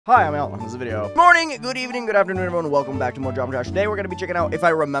Hi, I'm Al. This is a video. Good morning, good evening, good afternoon, everyone. Welcome back to more Drama Trash. Today, we're going to be checking out if I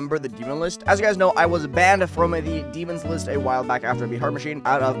remember the demon list. As you guys know, I was banned from the demons list a while back after I beat Heart Machine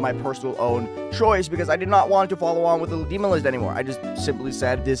out of my personal own choice because I did not want to follow on with the demon list anymore. I just simply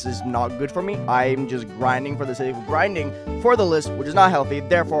said, this is not good for me. I'm just grinding for the sake of grinding for the list, which is not healthy.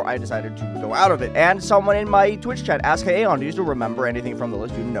 Therefore, I decided to go out of it. And someone in my Twitch chat asked, hey, Aeon, do you still remember anything from the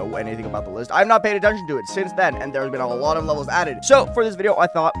list? Do you know anything about the list? I've not paid attention to it since then, and there's been a lot of levels added. So, for this video, I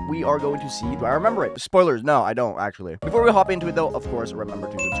thought we are going to see, do I remember it? Spoilers, no, I don't, actually. Before we hop into it, though, of course,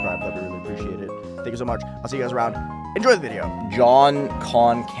 remember to subscribe. That'd be really appreciated. Thank you so much. I'll see you guys around. Enjoy the video. John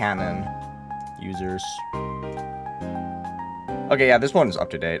Con Cannon. Users. Okay, yeah, this one is up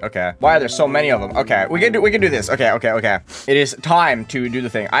to date. Okay. Why are there so many of them? Okay, we can do this. Okay. It is time to do the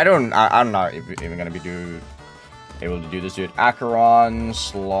thing. I'm not even gonna be able to do this, dude. Acheron,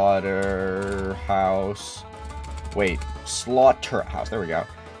 Slaughterhouse. Wait, Slaughterhouse. There we go.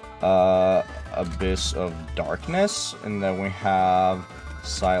 Abyss of Darkness, and then we have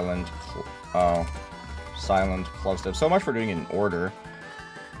Silent Clubstep. So much for doing it in order.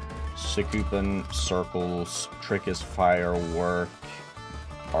 Sukupan, Circles, Trick is Firework,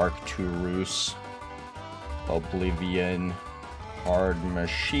 Arcturus, Oblivion, Hard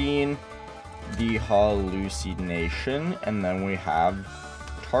Machine, The Hallucination, and then we have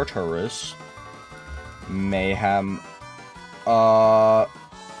Tartarus, Mayhem,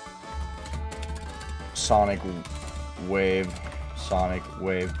 Sonic Wave,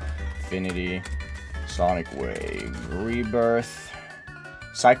 Infinity, Sonic Wave, Rebirth,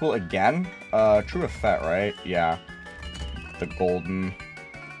 Cycle again, True Effect, right? Yeah, the Golden,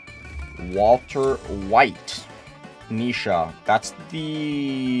 Walter White, Nisha, that's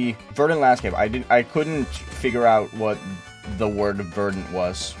the Verdant Landscape. I couldn't figure out what the word verdant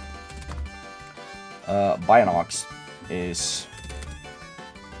was. Bionox is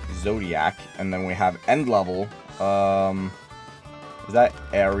Zodiac, and then we have end level. Is that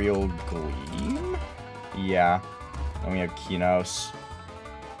Aerial Gleam? Yeah. Then we have Kinos.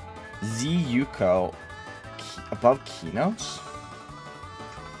 Z Yuko above Kinos?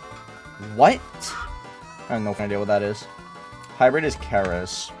 What? I have no idea what that is. Hybrid is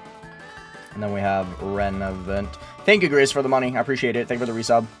Karis. And then we have Renavent. Thank you, Grace, for the money. I appreciate it. Thank you for the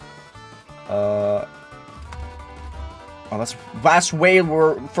resub. Oh, that's way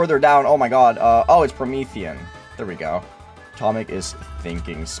further down. Oh my god. Oh, it's Promethean. There we go. Atomic is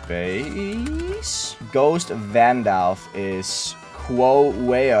Thinking Space. Ghost Vandalf is Quo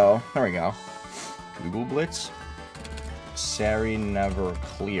Weo. There we go. Google Blitz. Sari Never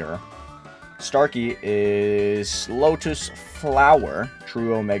Clear. Starkey is Lotus Flower.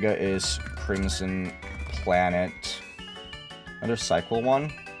 True Omega is Crimson Planet. Another Cycle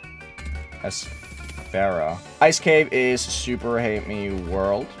one. Farah. Ice Cave is Super Hate Me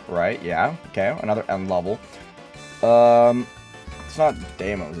World, right? Yeah. Okay. Another end level. It's not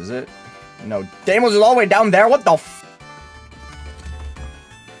Deimos, is it? No, Deimos is all the way down there. What the f?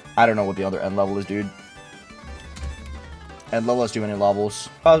 I don't know what the other end level is, dude. End level has too many levels.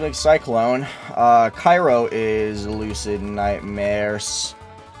 Cosmic Cyclone. Cairo is Lucid Nightmares.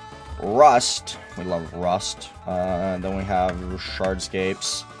 Rust. We love Rust. Then we have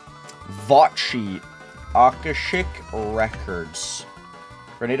Shardscapes. Vachi. Akashic Records.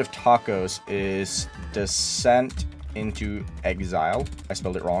 Grenade of Tacos is Descent into Exile. I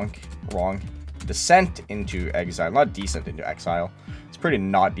spelled it wrong. Descent into Exile, not Descent into Exile. It's pretty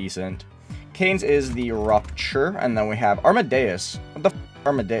not decent. Kane's is the Rupture, and then we have Armadeus. What the f?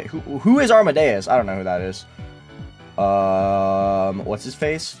 Armadeus? Who is Armadeus? I don't know who that is. What's his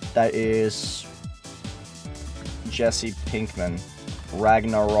face? That is Jesse Pinkman.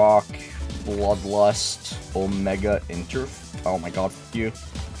 Ragnarok. Bloodlust, Omega Oh my god, f you.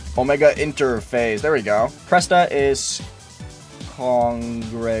 Omega Interphase, there we go. Cresta is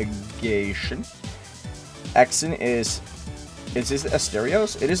Congregation. Exen is this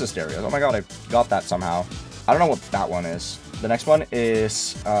Asterios? It is Asterios. Oh my god, I got that somehow. I don't know what that one is. The next one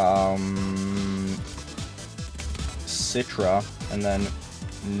is, Citra, and then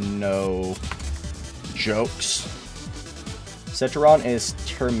no jokes. Cetron is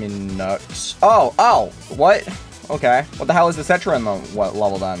Terminux. Oh, what? Okay. What the hell is the Cetron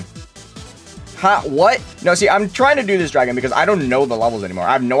level then? Ha, what? No, see, I'm trying to do this dragon because I don't know the levels anymore.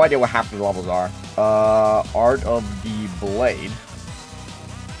 I have no idea what half the levels are. Art of the Blade.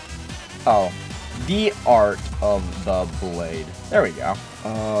 Oh. The Art of the Blade. There we go.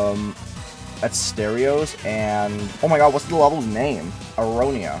 That's Stereos and... Oh my god, what's the level's name?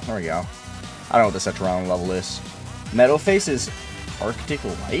 Aronia. There we go. I don't know what the Cetron level is. Metalface is Arctic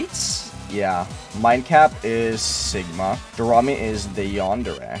Lights? Yeah. Mindcap is Sigma. Dorami is the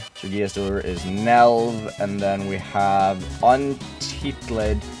Yandere. Shigi Stealer is Nelv. And then we have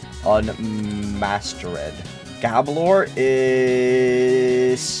Untitled Unmastered. Gablor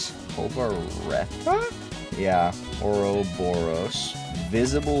is Obaretha? Yeah. Ouroboros.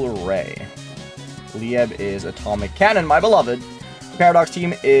 Visible Ray. Lieb is Atomic Cannon, my beloved. Paradox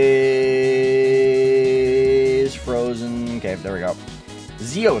team is Frozen. Okay, there we go.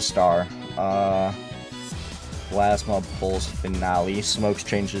 Zeostar. Plasma Pulse Finale. Smokes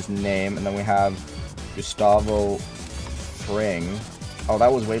changed his name. And then we have Gustavo Fring. Oh,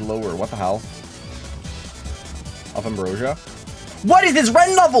 that was way lower. What the hell? Of Ambrosia. What is this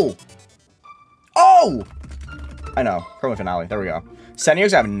Ren level? Oh! I know. Chroma Finale. There we go.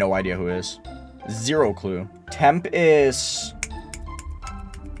 Seniox, I have no idea who it is. Zero clue. Temp is...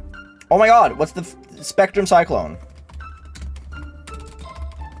 Oh my god, what's the... Spectrum Cyclone.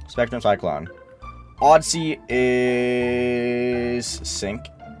 Spectrum Cyclone. Odyssey is... Sync?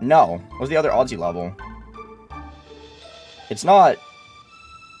 No. What's the other Odyssey level? It's not...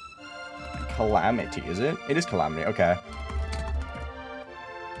 Calamity, is it? It is Calamity, okay.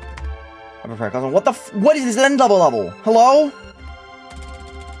 What the f... What is this end level? Hello?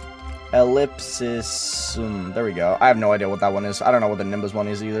 Ellipsis. There we go. I have no idea what that one is. I don't know what the Nimbus one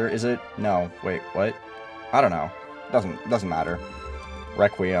is either. Is it? No. Wait, what? I don't know. Doesn't matter.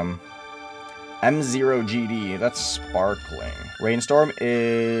 Requiem. M0GD. That's Sparkling. Rainstorm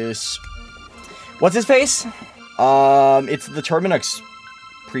is... What's his face? It's the Terminux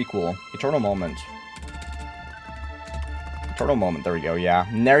prequel. Eternal Moment. Eternal Moment. There we go. Yeah.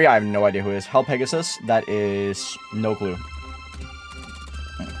 Neria, I have no idea who it is. Hell Pegasus. That is... No clue.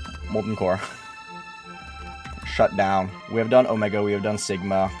 Molten Core. Shut down. We have done Omega. We have done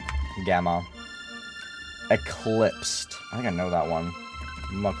Sigma. Gamma. Eclipsed. I think I know that one.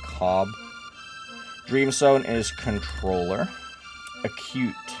 Macabre. Dreamstone is Controller.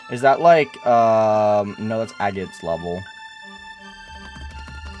 Acute. Is that like, no, that's Agate's level.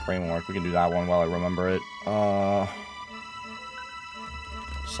 Framework. We can do that one while I remember it.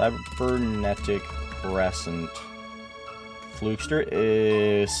 Cybernetic Crescent. Flukester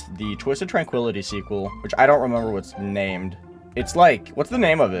is the Twisted Tranquility sequel, which I don't remember what's named. It's like, what's the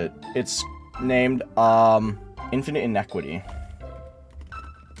name of it? It's named, Infinite Inequity.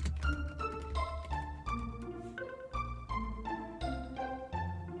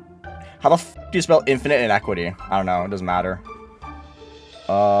 How the f do you spell Infinite Inequity? I don't know, it doesn't matter.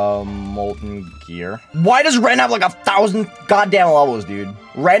 Molten Gear. Why does Ren have like 1,000 goddamn levels, dude?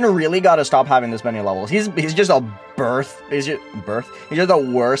 Ren really gotta stop having this many levels. He's just a birth. He's just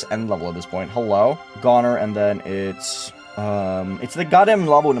the worst end level at this point. Hello? Goner, and then it's the goddamn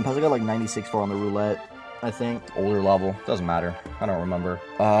level, and it got like 96 for on the roulette, I think. Older level. Doesn't matter. I don't remember.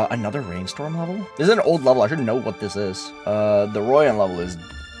 Another Rainstorm level? This is an old level. I should know what this is. The Royan level is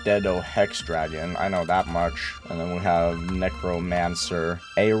Dedo Hex Dragon. I know that much. And then we have Necromancer.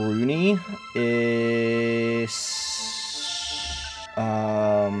 Aruni is...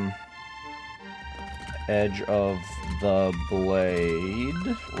 Edge of the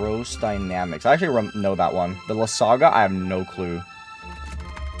Blade. Rose Dynamics. I actually know that one. The La Saga, I have no clue.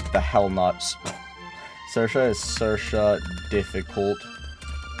 The Hell Nuts. Sersha is Sersha Difficult.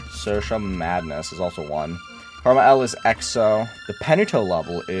 Sersha Madness is also one. Karma L is Exo. The Penuto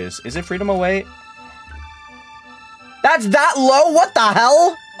level is it Freedom Away? That's that low? What the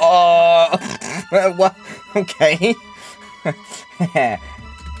hell? What? Okay.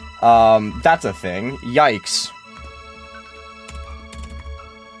 That's a thing. Yikes.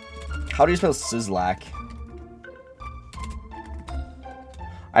 How do you spell Sizzlack?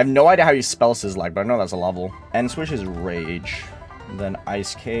 I have no idea how you spell Sizzlack, but I know that's a level. And Swish is Rage. And then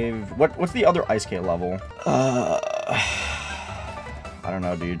Ice Cave. What's the other Ice Cave level? I don't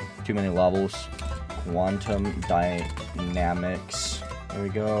know, dude. Too many levels. Quantum Dynamics. There we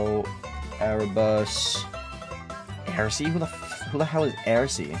go. Erebus. Aircy? Who the hell is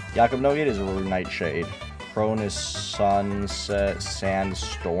Aircy? Jakob Nogate is Nightshade. Crone is Sunset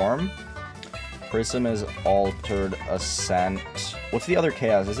Sandstorm. Prism is Altered Ascent. What's the other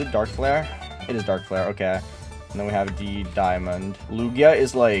chaos? Is it Dark Flare? It is Dark Flare, okay. And then we have D Diamond. Lugia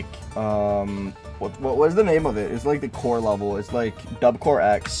is like, what is the name of it? It's like the core level. It's like Dubcore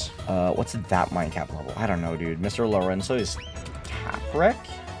X. What's that Mindcap level? I don't know, dude. Mr. Lorenzo is Taprek?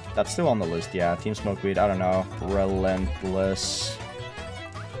 That's still on the list, yeah. Team Smokeweed, I don't know. Relentless.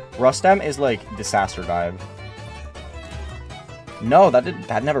 Rustem is like Disaster Dive. No,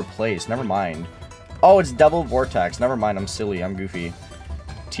 that never placed. Never mind. Oh, it's Devil Vortex. Never mind, I'm silly. I'm goofy.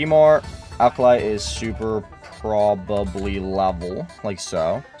 Timor, Alkali is Super probably level, like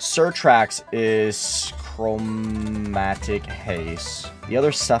so. Surtrax is chromatic haze. The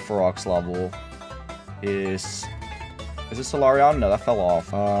other Sephiroth's level is it Solarion? No, that fell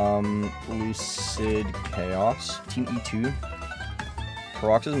off. Lucid Chaos. Team E2.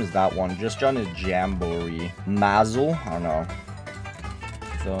 Paroxysm is that one. Just John is Jamboree. Mazel? I don't know.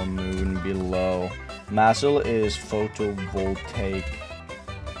 The moon below. Mazel is photovoltaic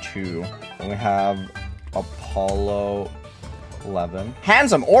 2. Then we have Apollo 11.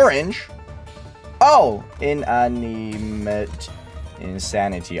 Handsome Orange? Oh! Inanimate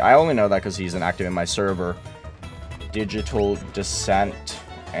Insanity. I only know that because he's inactive in my server. Digital Descent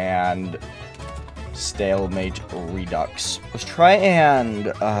and Stalemate Redux. Let's try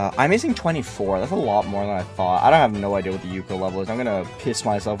and I'm missing 24. That's a lot more than I thought. I don't have no idea what the Yuko level is. I'm gonna piss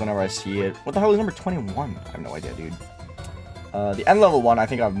myself whenever I see it. What the hell is number 21? I have no idea, dude. The end level 1, I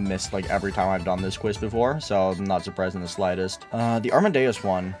think I've missed like every time I've done this quiz before, so I'm not surprised in the slightest. The Armadeus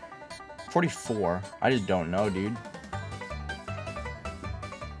one, 44. I just don't know, dude.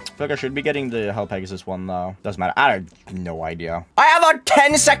 I feel like I should be getting the Hell Pegasus one, though. Doesn't matter. I have no idea. I have a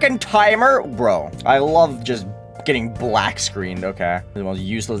 10-second timer? Bro, I love just getting black screened. Okay. The most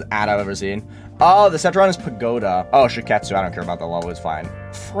useless ad I've ever seen. Oh, the Cetron is Pagoda. Oh, Shiketsu. I don't care about the level. It's fine.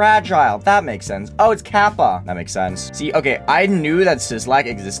 Fragile. That makes sense. Oh, it's Kappa. That makes sense. See, okay, I knew that Sislak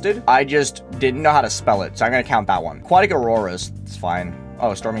existed. I just didn't know how to spell it, so I'm gonna count that one. Aquatic Auroras. It's fine.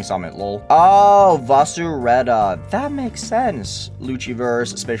 Oh, Storming Summit, lol. Oh, Vasureta. That makes sense.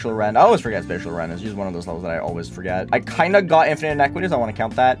 Luchiverse, Spatial Ren. I always forget Spatial Ren. It's just one of those levels that I always forget. I kind of got Infinite Inequities. I want to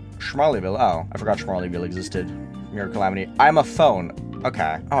count that. Schmarleyville. Oh, I forgot Schmarleyville existed. Mirror Calamity. I'm a phone.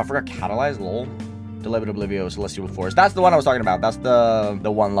 Okay. Oh, I forgot Catalyze, lol. Delivered Oblivio, Celestial Force. That's the one I was talking about. That's the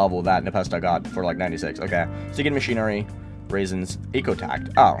one level that Nepesta got for like 96. Okay. Stick-in Machinery. Raisins. Ecotact.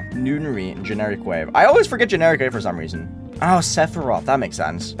 Oh, Noonry. Generic Wave. I always forget Generic Wave for some reason. Oh, Sephiroth. That makes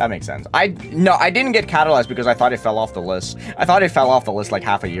sense. That makes sense. No, I didn't get Catalyzed because I thought it fell off the list. I thought it fell off the list like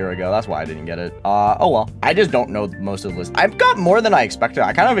half a year ago. That's why I didn't get it. Oh well. I just don't know most of the list. I've got more than I expected.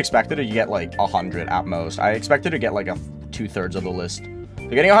 I kind of expected to get like 100 at most. I expected to get like 2/3 of the list. So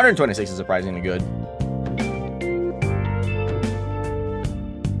getting 126 is surprisingly good.